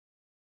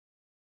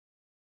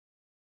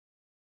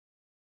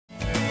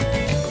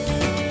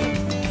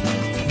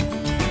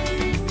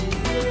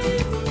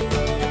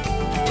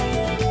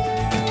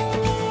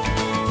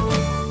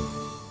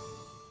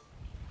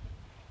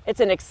It's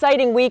an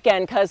exciting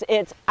weekend because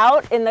it's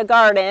out in the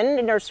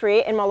garden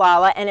nursery in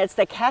Molalla, and it's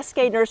the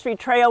Cascade Nursery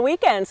Trail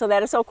weekend. So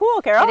that is so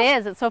cool, Carol. It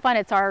is. It's so fun.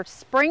 It's our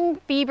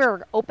Spring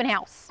Fever open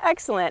house.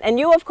 Excellent. And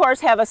you, of course,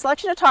 have a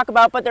selection to talk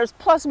about, but there's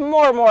plus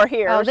more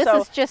here. Oh, this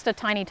is just a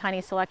tiny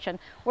selection.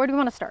 Where do we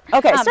want to start?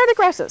 Okay, start at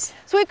grasses.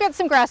 So we've got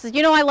some grasses.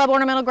 You know I love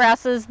ornamental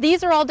grasses.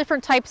 These are all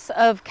different types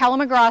of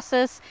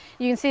calamagrostis.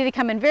 You can see they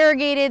come in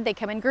variegated, they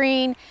come in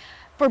green.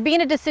 For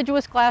being a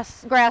deciduous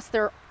grass,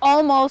 they're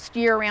almost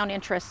year-round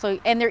interest. So,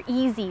 and they're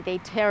easy.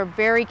 They're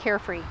very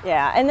carefree.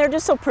 Yeah, and they're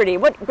just so pretty.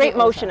 What great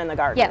motion in the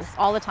garden. Yes,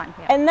 all the time.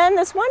 Yeah. And then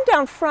this one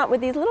down front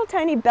with these little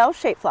tiny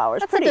bell-shaped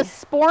flowers. That's pretty. a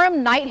Disporum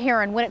night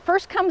heron. When it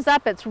first comes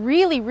up, it's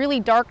really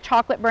dark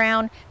chocolate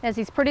brown. It has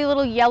these pretty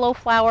little yellow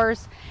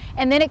flowers.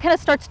 And then it kind of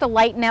starts to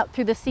lighten out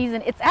through the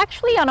season. It's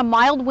actually on a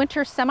mild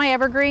winter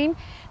semi-evergreen.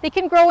 They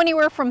can grow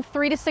anywhere from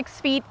 3 to 6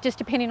 feet, just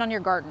depending on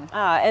your garden.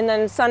 And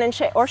then sun and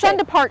shade, or sun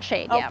to part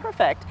shade. Oh, yeah.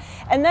 Perfect.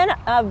 And then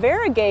a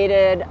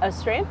variegated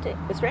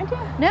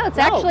Astrantia? No, it's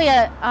actually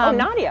a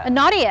Nadia. A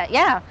Nadia,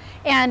 yeah.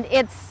 And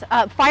it's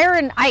fire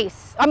and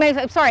ice. I mean,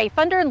 I'm sorry,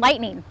 thunder and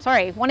lightning.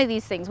 Sorry, one of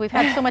these things. We've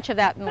had so much of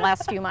that in the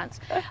last few months.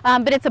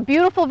 But it's a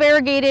beautiful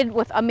variegated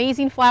with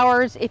amazing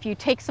flowers. If you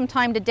take some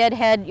time to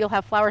deadhead, you'll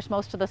have flowers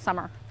most of the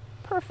summer.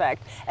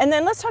 Perfect. And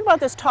then let's talk about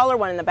this taller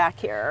one in the back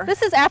here.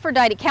 This is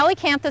Aphrodite,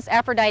 Calycanthus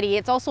Aphrodite.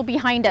 It's also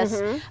behind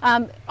us.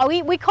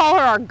 We call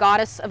her our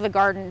goddess of the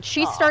garden.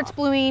 She starts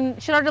blooming,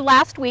 she started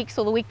last week,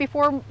 so the week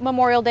before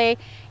Memorial Day,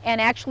 and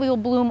actually will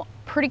bloom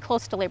pretty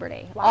close to Labor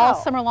Day. Wow. All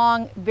summer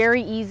long,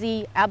 very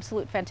easy,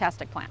 absolute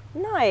fantastic plant.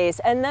 Nice.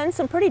 And then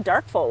some pretty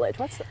dark foliage.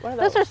 What are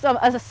those? Those are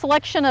a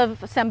selection of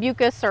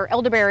sambucus or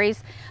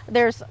elderberries.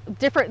 There's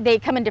different, they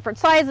come in different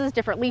sizes,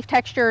 different leaf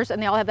textures, and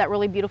they all have that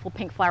really beautiful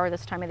pink flower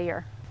this time of the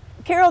year.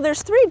 Carol,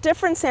 there's 3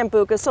 different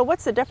sambucas, so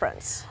what's the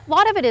difference? A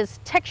lot of it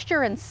is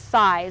texture and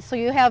size. So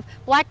you have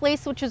black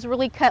lace, which is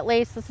really cut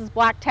lace. This is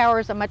black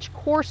towers, a much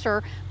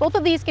coarser. Both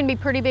of these can be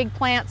pretty big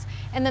plants.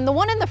 And then the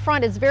one in the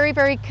front is very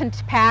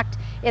compact.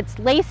 It's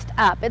laced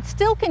up. It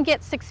still can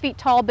get 6 feet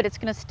tall, but it's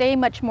going to stay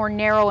much more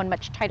narrow and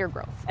much tighter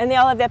growth. And they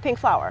all have that pink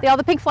flower? They all have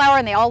the pink flower,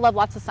 and they all love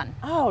lots of sun.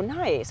 Oh,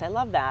 nice. I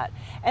love that.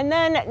 And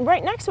then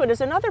right next to it is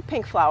another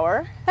pink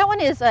flower. That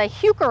one is a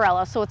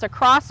heucherella, so it's a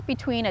cross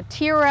between a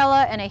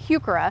tiarella and a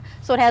heuchera.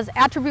 So it has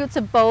attributes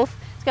of both.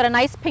 It's got a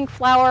nice pink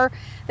flower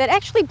that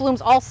actually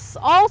blooms all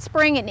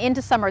spring and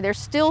into summer. There's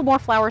still more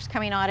flowers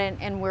coming on it,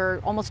 and we're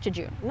almost to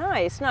June.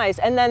 Nice.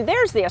 And then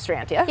there's the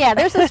Astrantia. Yeah,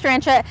 there's the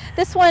Astrantia.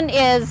 This one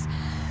is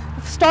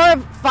Star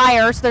of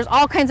Fire, so there's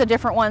all kinds of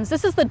different ones.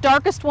 This is the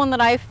darkest one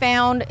that I've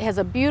found. It has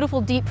a beautiful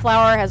deep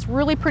flower, has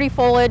really pretty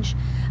foliage.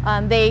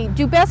 They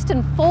do best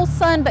in full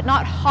sun, but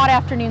not hot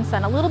afternoon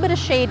sun. A little bit of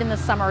shade in the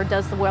summer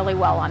does really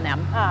well on them.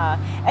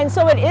 And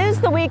so it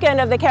is the weekend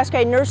of the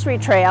Cascade Nursery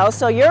Trail,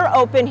 so you're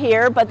open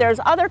here, but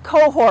there's other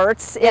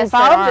cohorts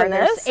involved in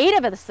this. There's 8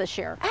 of us this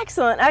year.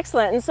 Excellent.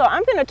 And so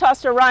I'm going to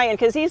toss to Ryan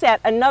because he's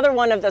at another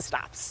one of the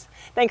stops.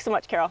 Thanks so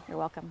much, Carol. You're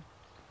welcome.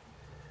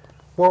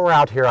 Well, we're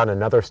out here on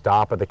another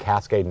stop of the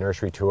Cascade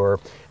Nursery Tour.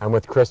 I'm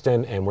with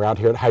Kristen, and we're out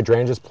here at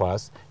Hydrangeas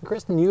Plus. And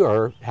Kristen,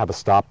 you have a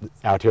stop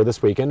out here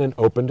this weekend and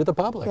open to the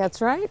public.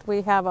 That's right.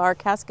 We have our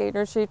Cascade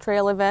Nursery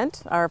Trail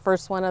event, our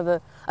first one of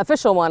the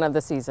official one of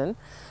the season,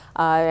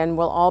 and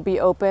we'll all be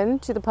open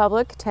to the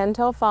public 10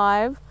 till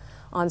 5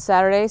 on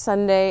Saturday,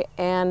 Sunday,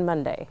 and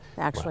Monday,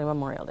 actually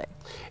Memorial Day.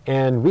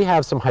 And we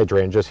have some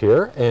hydrangeas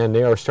here, and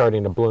they are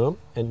starting to bloom.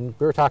 And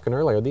we were talking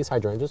earlier, these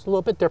hydrangeas are a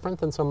little bit different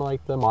than some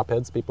like the mop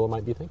heads people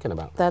might be thinking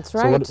about. That's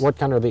right. So what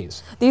kind are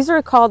these? These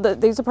are part of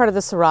the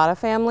Serrata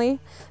family.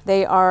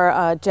 They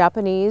are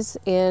Japanese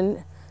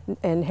in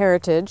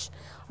heritage.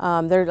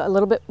 They're a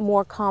little bit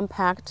more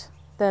compact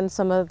than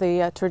some of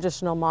the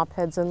traditional mop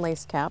heads and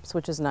lace caps,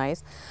 which is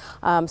nice.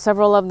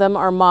 Several of them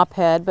are mop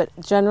head, but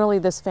generally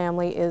this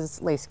family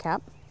is lace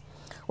cap.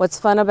 What's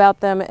fun about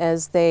them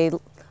is they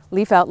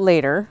leaf out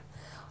later,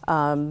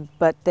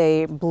 but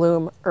they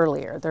bloom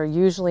earlier. They're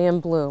usually in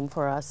bloom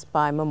for us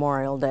by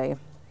Memorial Day.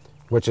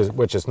 Which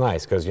is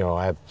nice, because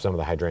I have some of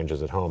the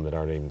hydrangeas at home that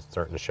aren't even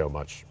starting to show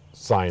much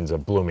signs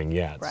of blooming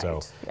yet. Right,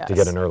 so yes. To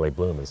get an early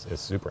bloom is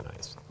super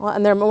nice. Well,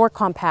 and they're more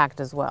compact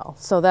as well.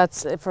 So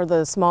that's for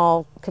the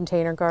small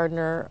container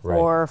gardener, right,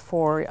 or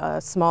for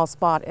a small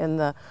spot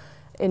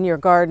in your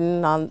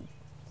garden,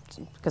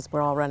 because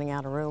we're all running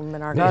out of room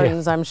in our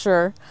gardens, I'm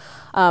sure.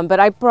 But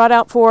I brought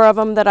out 4 of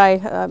them that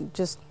I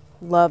just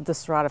love the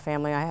Serrata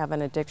family. I have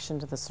an addiction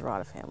to the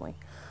Serrata family.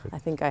 I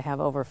think I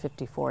have over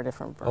 54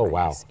 different varieties. Oh,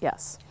 wow.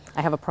 Yes.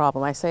 I have a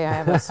problem. I say I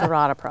have a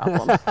Serrata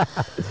problem.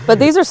 But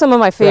these are some of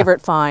my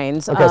favorite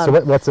finds. Okay,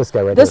 so what's this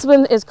guy right This here?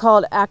 one is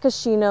called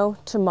Akashino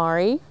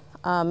Tamari.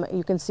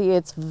 You can see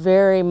it's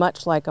very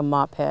much like a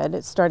mop head.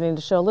 It's starting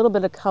to show a little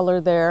bit of color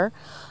there,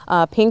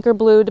 pink or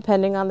blue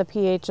depending on the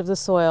pH of the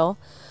soil.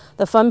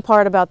 The fun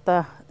part about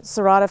the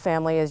Serrata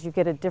family is you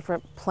get a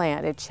different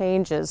plant. It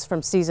changes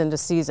from season to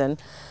season.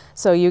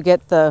 So you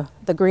get the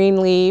green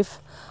leaf,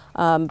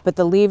 but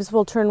the leaves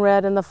will turn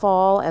red in the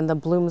fall, and the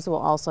blooms will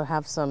also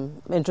have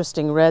some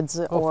interesting reds,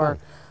 or fun.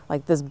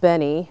 like this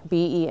Benny,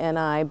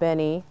 B-E-N-I,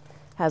 Benny,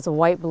 has a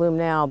white bloom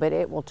now, but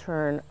it will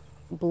turn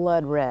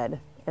blood red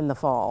in the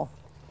fall.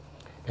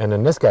 And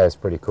then this guy is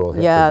pretty cool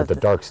here, Yeah, with the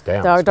dark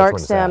stems. The Which dark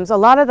one is stems. that? A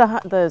lot of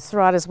the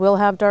serratas will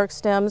have dark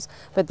stems,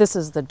 but this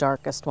is the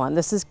darkest one.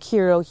 This is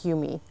Kiro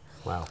Humi.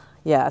 Wow.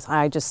 Yes,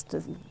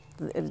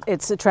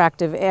 it's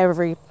attractive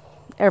every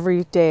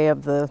day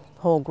of the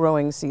whole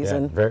growing Yeah,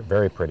 season. very,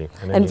 very pretty.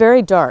 Then And you-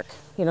 very dark.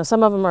 You know,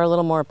 some of them are a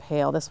little more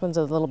pale. This one's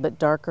a little bit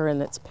darker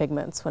in its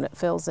pigments when it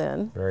fills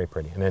in. very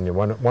pretty. And then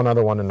one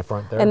other one in the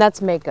front there. And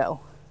that's Mako.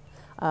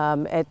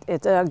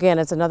 Again,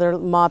 it's another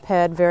mop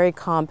head, very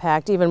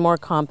compact, even more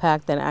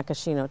compact than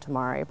Akashino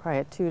tamari, probably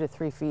at 2 to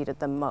 3 feet at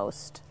the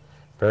most.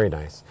 Very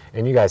nice.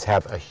 And you guys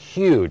have a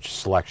huge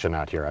selection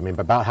out here. I mean,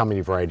 about how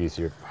many varieties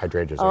of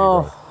hydrangeas are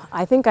you growing?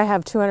 I think I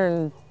have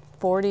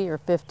 240 or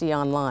 50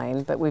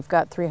 online, but we've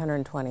got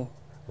 320.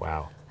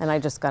 Wow. And I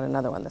just got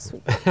another one this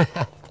week.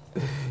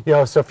 You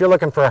know, so if you're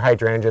looking for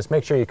hydrangeas,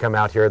 make sure you come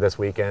out here this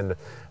weekend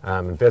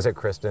and visit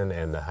Kristen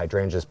and the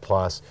Hydrangeas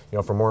Plus. You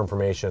know, for more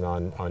information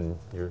on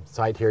your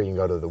site here, you can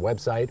go to the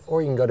website,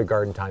 or you can go to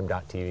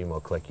gardentime.tv and we'll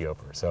click you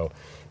over. So,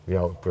 you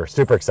know, we're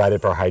super excited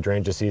for our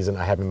hydrangea season.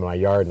 I have them in my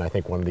yard, and I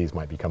think one of these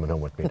might be coming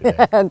home with me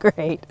today.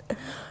 Great.